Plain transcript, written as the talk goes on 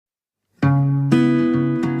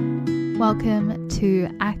Welcome to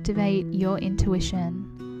Activate Your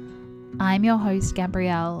Intuition. I'm your host,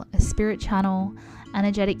 Gabrielle, a spirit channel,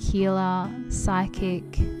 energetic healer,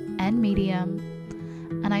 psychic, and medium,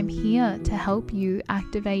 and I'm here to help you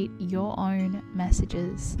activate your own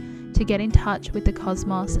messages, to get in touch with the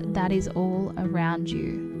cosmos that is all around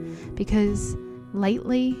you. Because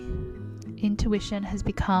lately, intuition has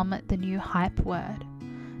become the new hype word.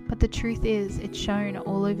 But the truth is, it's shown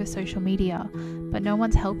all over social media, but no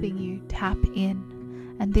one's helping you tap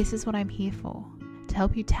in. And this is what I'm here for, to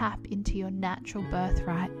help you tap into your natural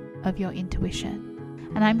birthright of your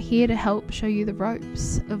intuition. And I'm here to help show you the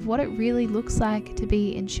ropes of what it really looks like to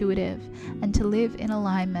be intuitive and to live in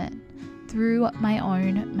alignment through my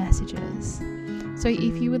own messages. So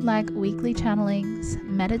if you would like weekly channelings,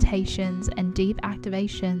 meditations, and deep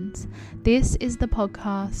activations, this is the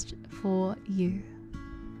podcast for you.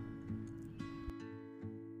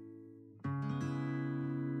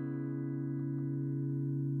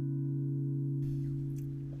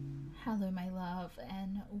 Hello, my love,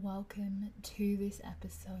 and welcome to this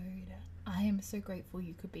episode. I am so grateful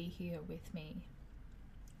you could be here with me.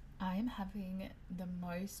 I am having the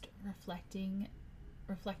most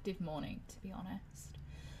reflective morning, to be honest.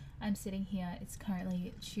 I'm sitting here, it's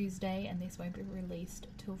currently Tuesday, and this won't be released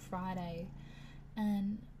till Friday,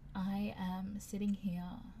 and I am sitting here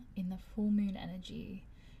in the full moon energy,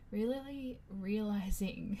 really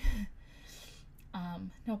realizing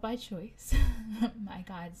not by choice, my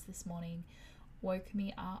guides this morning woke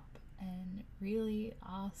me up and really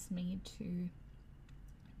asked me to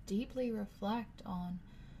deeply reflect on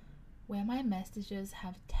where my messages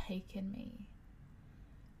have taken me.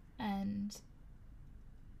 And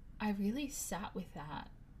I really sat with that,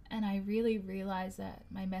 and I really realized that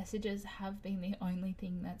my messages have been the only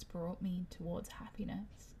thing that's brought me towards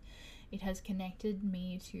happiness. It has connected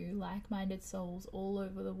me to like-minded souls all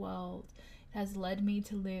over the world. It has led me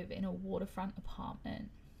to live in a waterfront apartment.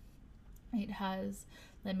 It has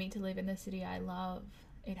led me to live in the city I love.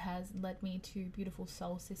 It has led me to beautiful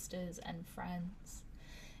soul sisters and friends.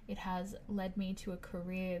 It has led me to a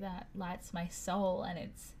career that lights my soul, and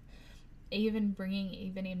it's even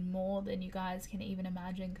bringing in more than you guys can even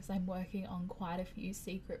imagine, because I'm working on quite a few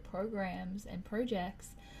secret programs and projects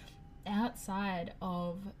outside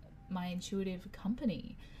of my intuitive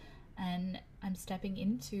company, and I'm stepping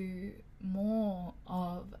into more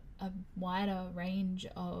of a wider range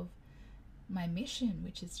of my mission,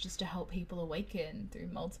 which is just to help people awaken through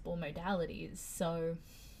multiple modalities. So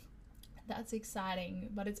that's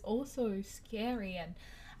exciting, but it's also scary, and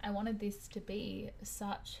I wanted this to be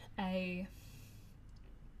such a,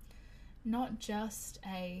 not just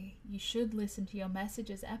a you should listen to your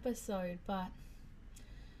messages episode, but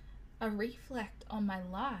a reflect on my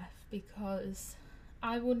life, because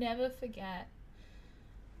I will never forget,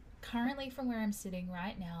 currently from where I'm sitting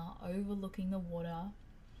right now, overlooking the water,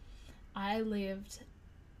 I lived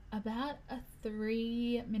about a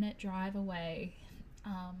 3-minute drive away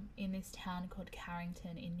in this town called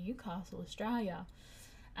Carrington in Newcastle, Australia.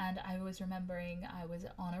 And I was remembering I was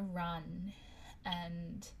on a run,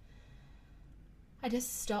 and I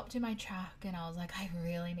just stopped in my track and I was like, I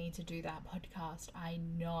really need to do that podcast. I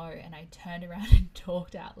know. And I turned around and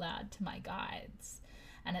talked out loud to my guides.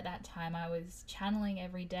 And at that time I was channeling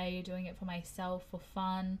every day, doing it for myself, for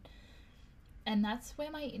fun. And that's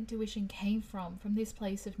where my intuition came from this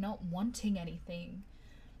place of not wanting anything,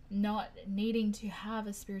 not needing to have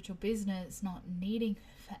a spiritual business, not needing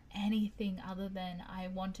for anything other than I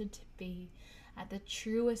wanted to be at the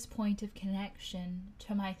truest point of connection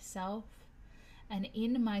to myself. And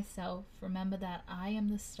in myself, remember that I am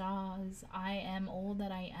the stars, I am all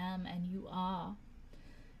that I am, and you are.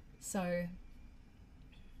 So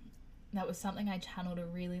that was something I channeled a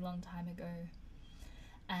really long time ago.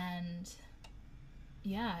 And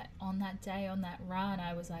yeah, on that day, on that run,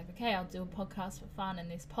 I was like, okay, I'll do a podcast for fun.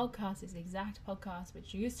 And this podcast is the exact podcast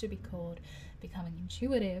which used to be called Becoming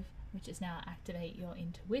Intuitive, which is now Activate Your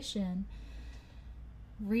Intuition,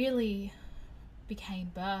 really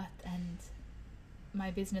became birthed. And my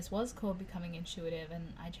business was called Becoming Intuitive,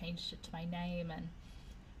 and I changed it to my name, and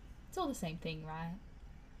it's all the same thing, right?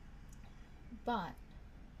 But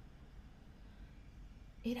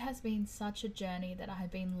it has been such a journey that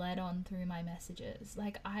I've been led on through my messages.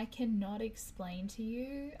 Like, I cannot explain to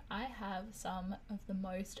you. I have some of the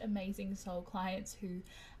most amazing soul clients who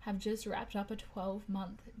have just wrapped up a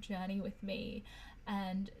 12-month journey with me,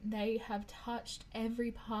 and they have touched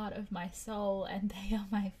every part of my soul, and they are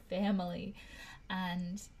my family.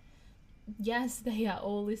 And yes, they are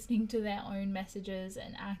all listening to their own messages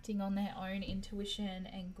and acting on their own intuition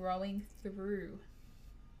and growing through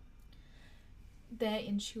their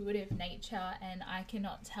intuitive nature, and I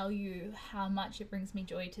cannot tell you how much it brings me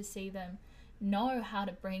joy to see them know how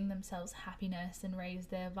to bring themselves happiness and raise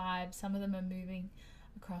their vibe. Some of them are moving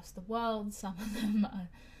across the world, some of them are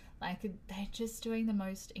like, they're just doing the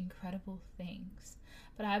most incredible things.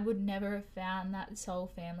 But I would never have found that soul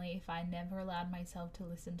family if I never allowed myself to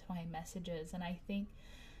listen to my messages. And I think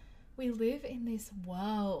we live in this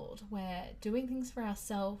world where doing things for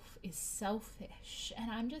ourselves is selfish.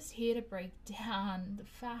 And I'm just here to break down the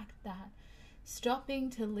fact that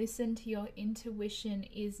stopping to listen to your intuition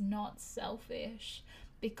is not selfish,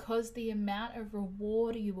 because the amount of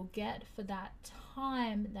reward you will get for that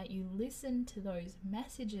time that you listen to those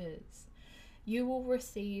messages, you will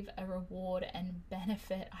receive a reward and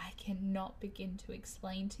benefit I cannot begin to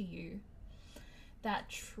explain to you, that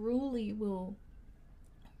truly will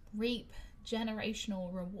reap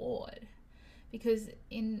generational reward. Because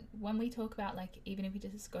when we talk about, like, even if we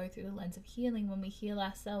just go through the lens of healing, when we heal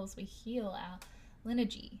ourselves, we heal our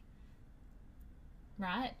lineage,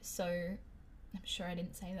 right? So I'm sure I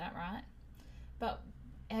didn't say that right, but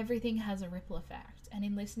everything has a ripple effect. And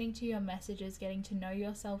in listening to your messages, getting to know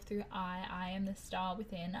yourself through I am the star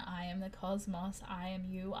within, I am the cosmos, I am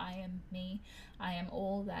you, I am me, I am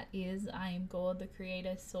all that is, I am God, the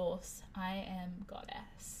creator, source, I am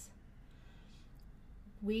goddess.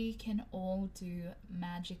 We can all do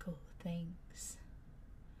magical things.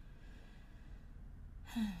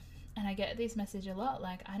 And I get this message a lot,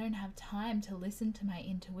 like, I don't have time to listen to my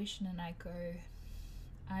intuition, and I go,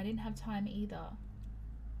 I didn't have time either.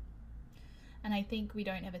 And I think we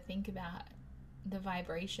don't ever think about the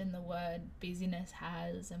vibration the word busyness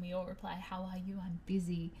has, and we all reply, how are you? I'm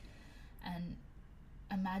busy. And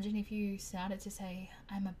imagine if you started to say,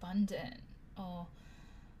 I'm abundant, or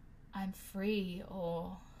I'm free,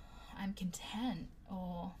 or I'm content,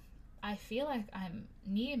 or I feel like I'm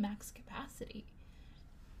near max capacity,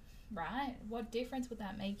 right? What difference would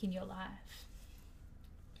that make in your life?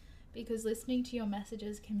 Because listening to your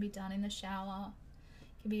messages can be done in the shower,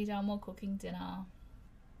 can be done while cooking dinner.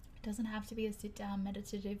 It doesn't have to be a sit-down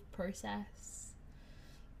meditative process.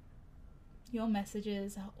 Your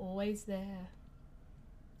messages are always there,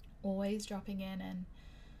 always dropping in, and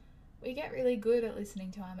we get really good at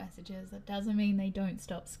listening to our messages. That doesn't mean they don't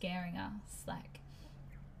stop scaring us. Like,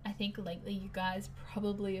 I think lately you guys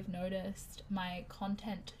probably have noticed my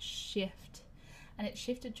content shift, and it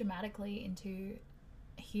shifted dramatically into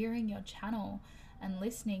hearing your channel and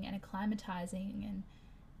listening and acclimatizing and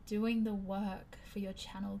doing the work for your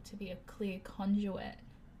channel to be a clear conduit,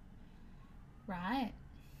 right?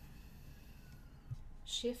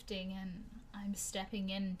 Shifting, and I'm stepping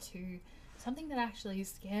into something that actually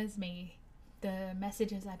scares me. The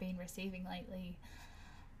messages I've been receiving lately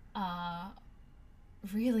are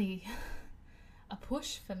really a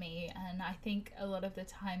push for me, and I think a lot of the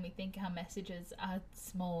time we think our messages are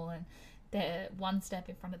small and they're one step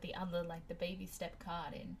in front of the other, like the baby step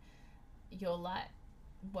card in your light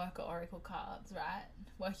worker oracle cards, right?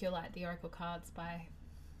 Work Your Light, the oracle cards by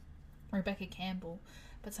Rebecca Campbell.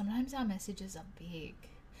 But sometimes our messages are big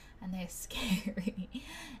and they're scary.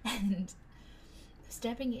 And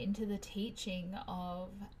stepping into the teaching of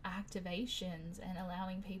activations and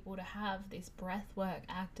allowing people to have this breathwork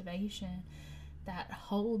activation that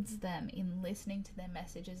holds them in listening to their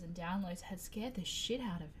messages and downloads has scared the shit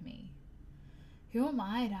out of me. Who am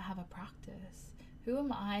I to have a practice? Who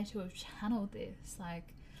am I to have channeled this?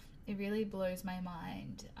 Like, it really blows my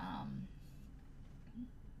mind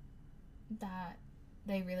that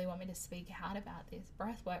they really want me to speak out about this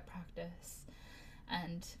breathwork practice.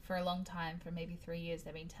 And for a long time, for maybe 3 years,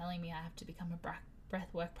 they've been telling me I have to become a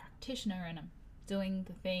breathwork practitioner, and I'm doing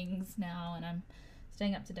the things now, and I'm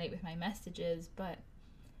staying up to date with my messages. But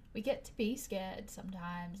we get to be scared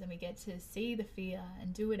sometimes, and we get to see the fear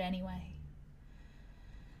and do it anyway.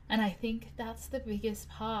 And I think that's the biggest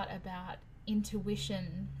part about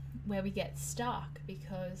intuition, where we get stuck,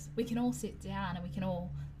 because we can all sit down and we can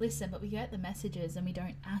all listen, but we get the messages and we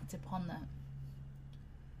don't act upon them.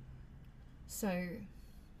 So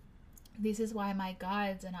this is why my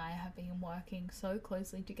guides and I have been working so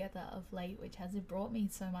closely together of late, which has brought me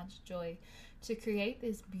so much joy, to create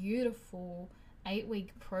this beautiful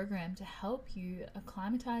 8-week program to help you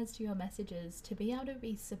acclimatize to your messages, to be able to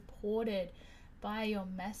be supported by your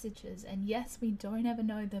messages. And yes, we don't ever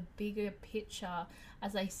know the bigger picture.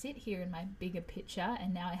 As I sit here in my bigger picture,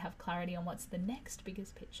 and now I have clarity on what's the next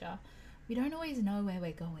biggest picture, we don't always know where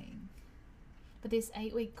we're going. But this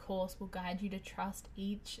 8-week course will guide you to trust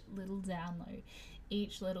each little download,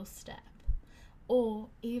 each little step. Or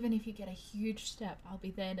even if you get a huge step, I'll be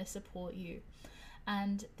there to support you.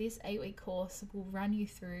 And this 8-week course will run you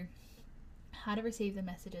through how to receive the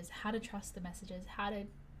messages, how to trust the messages, how to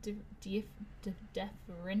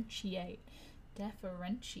differentiate.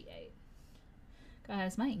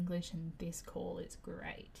 Guys, my English in this call is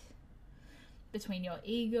great. Between your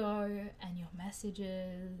ego and your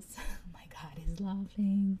messages. Oh my God, he's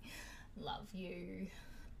laughing. Love you.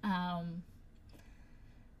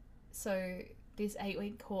 So this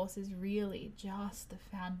 8-week course is really just the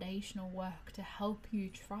foundational work to help you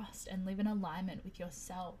trust and live in alignment with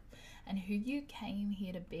yourself and who you came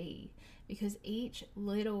here to be. Because each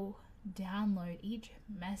little download, each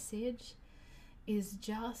message is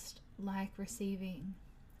just like receiving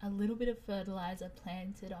a little bit of fertilizer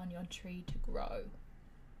planted on your tree to grow.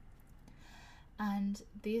 And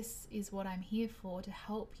this is what I'm here for, to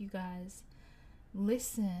help you guys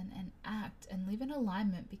listen and act and live in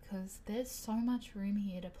alignment, because there's so much room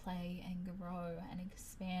here to play and grow and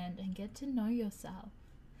expand and get to know yourself.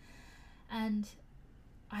 And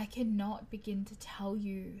I cannot begin to tell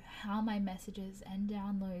you how my messages and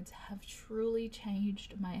downloads have truly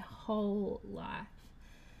changed my whole life.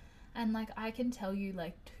 And like, I can tell you,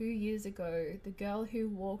 like 2 years ago, the girl who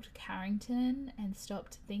walked Carrington and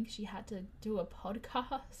stopped to think she had to do a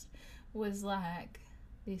podcast was like,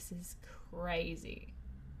 this is crazy.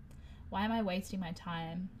 Why am I wasting my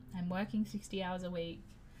time? I'm working 60 hours a week.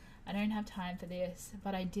 I don't have time for this,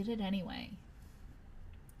 but I did it anyway.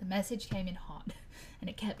 The message came in hot and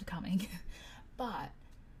it kept coming. But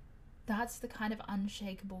that's the kind of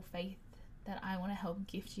unshakable faith that I want to help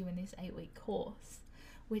gift you in this 8-week course,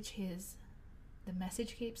 which is the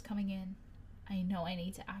message keeps coming in. I know I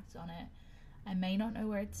need to act on it. I may not know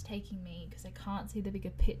where it's taking me because I can't see the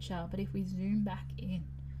bigger picture, but if we zoom back in,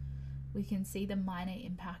 we can see the minor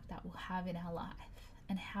impact that will have in our life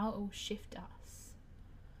and how it will shift us.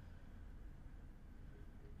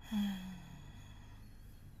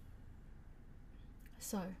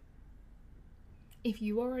 So, if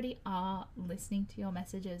you already are listening to your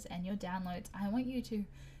messages and your downloads, I want you to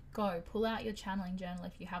go pull out your channeling journal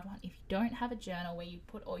if you have one. If you don't have a journal where you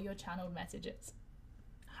put all your channeled messages,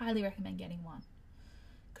 highly recommend getting one,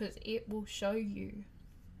 because it will show you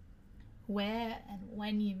where and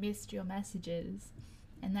when you missed your messages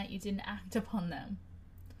and that you didn't act upon them.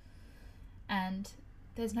 And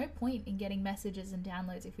there's no point in getting messages and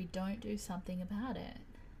downloads if we don't do something about it.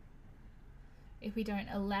 If we don't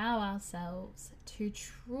allow ourselves to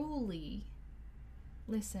truly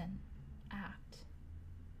listen, act.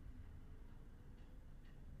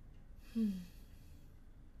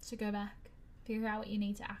 So go back, figure out what you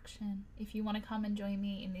need to action. If you want to come and join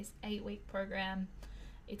me in this 8-week program,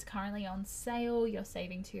 it's currently on sale. You're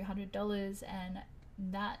saving $200, and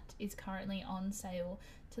that is currently on sale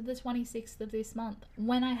to the 26th of this month,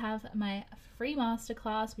 when I have my free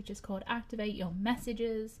masterclass, which is called Activate Your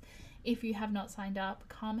Messages. If you have not signed up,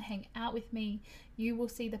 come hang out with me. You will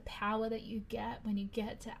see the power that you get when you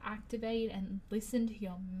get to activate and listen to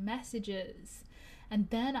your messages. And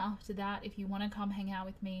then after that, if you want to come hang out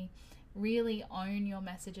with me, really own your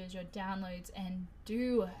messages, your downloads, and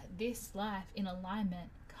do this life in alignment,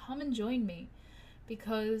 come and join me.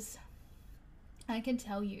 Because I can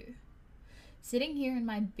tell you, sitting here in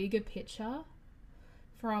my bigger picture,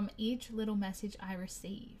 from each little message I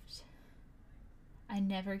received, I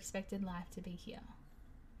never expected life to be here.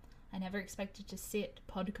 I never expected to sit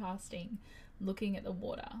podcasting, looking at the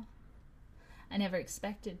water. I never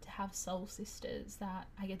expected to have soul sisters that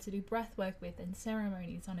I get to do breath work with and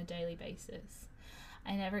ceremonies on a daily basis.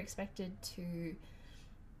 I never expected to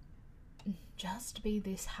just be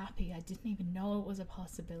this happy. I didn't even know it was a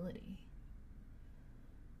possibility.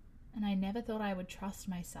 And I never thought I would trust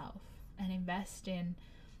myself and invest in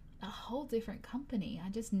a whole different company. I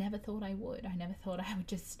just never thought I would. I never thought I would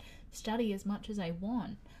just study as much as I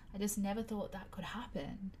want. I just never thought that could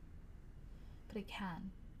happen. But it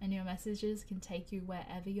can. And your messages can take you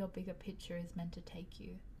wherever your bigger picture is meant to take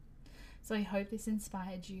you. So I hope this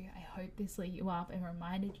inspired you. I hope this lit you up and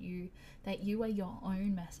reminded you that you are your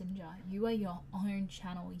own messenger. You are your own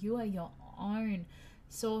channel. You are your own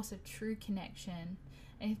source of true connection.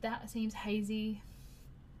 And if that seems hazy,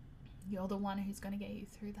 you're the one who's going to get you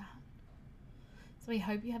through that. So I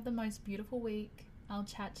hope you have the most beautiful week. I'll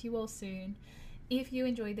chat to you all soon. If you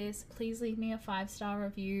enjoy this, please leave me a 5-star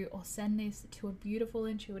review or send this to a beautiful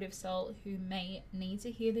intuitive soul who may need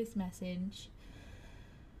to hear this message.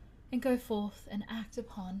 And go forth and act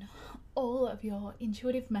upon all of your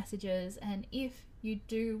intuitive messages. And if you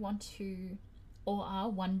do want to or are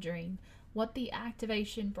wondering what the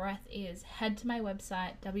activation breath is, head to my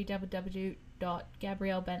website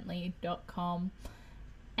www.gabriellebentley.com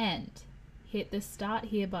and hit the start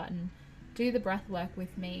here button. Do the breath work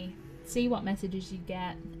with me. see what messages you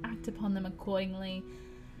get, act upon them accordingly,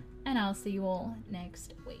 and I'll see you all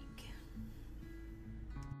next week.